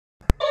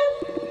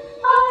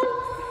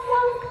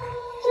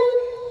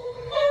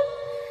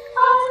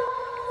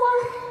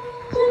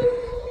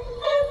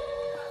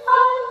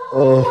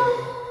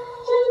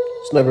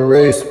Sniper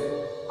race.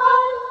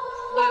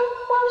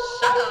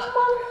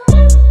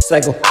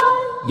 Psycho.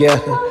 Yeah,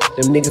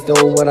 them niggas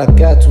know what I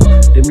got to.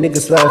 Them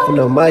niggas slide from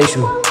the mice.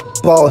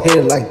 Ball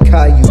headed like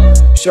Caillou.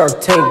 Shark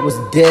Tank was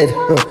dead.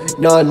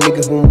 Nah,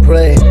 niggas won't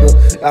play.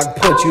 I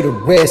put you to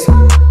rest.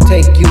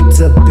 Take you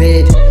to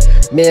bed.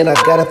 Man, I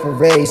got it for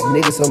race.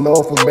 Niggas, I'm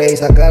all for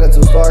race. I got it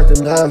to start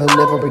the nine. I'll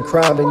never be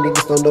crying. But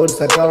niggas don't notice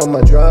I got on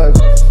my drive.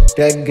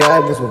 That guy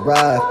was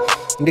arrived.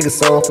 Niggas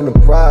saw him from the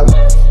prime.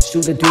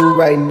 Shoot the dude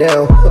right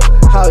now.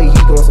 How he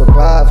gonna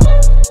survive?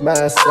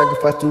 My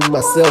sacrifice to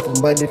myself.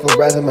 I'm ready for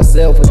rising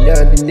myself. And now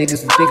the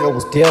niggas think I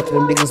was deaf.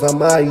 Them niggas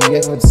I'm out. You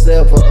act for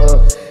yourself.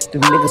 Them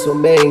niggas were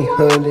made,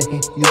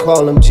 you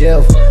call them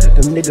Jeff.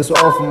 Them niggas were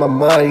off of my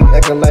mind, you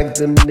acting like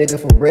them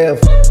niggas for real.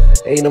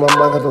 Ain't on my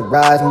mind got to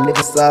rise, them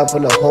niggas side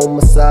from the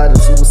homicide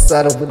and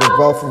suicidal with the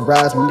raw for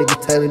rise. Them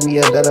niggas telling me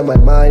I got on my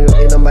mind,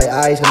 and on my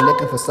eyes, I'm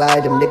looking for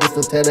side. Them niggas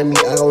still telling me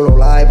I don't know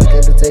lie, but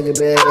can't take it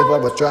back if I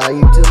was try.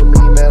 You telling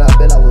me, man, I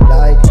bet I would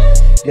die.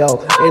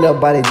 Yo, ain't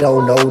nobody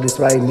don't know this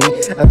right me.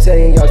 I'm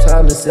telling y'all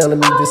time to selling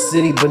me the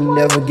city, but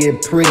never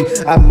get pretty.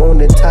 I'm on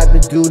the type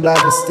of dude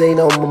like a stain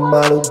on my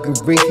model.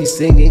 He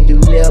singing, do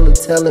nail and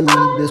telling me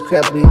this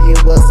crap,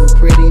 it wasn't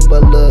pretty,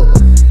 but look,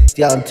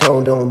 y'all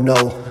don't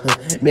know.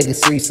 Make it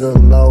streets so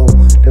low.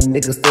 Them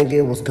niggas think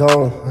it was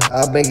gone.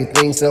 I make it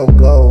things so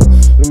go.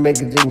 We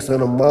make it things so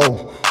no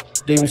more.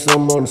 Give me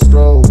some on the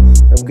stroll.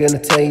 I'm gonna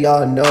tell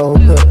y'all no.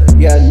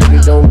 Yeah,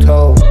 niggas don't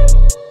told.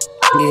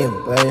 Yeah,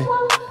 man.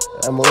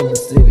 I'm on the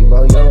city,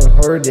 bro. Y'all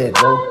heard that,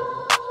 bro.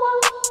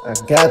 I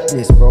got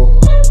this, bro.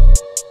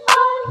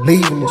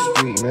 Leaving the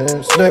street,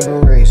 man.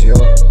 Sniper race, yo.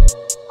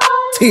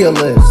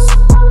 TLS.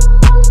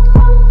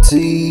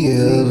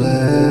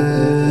 TLS.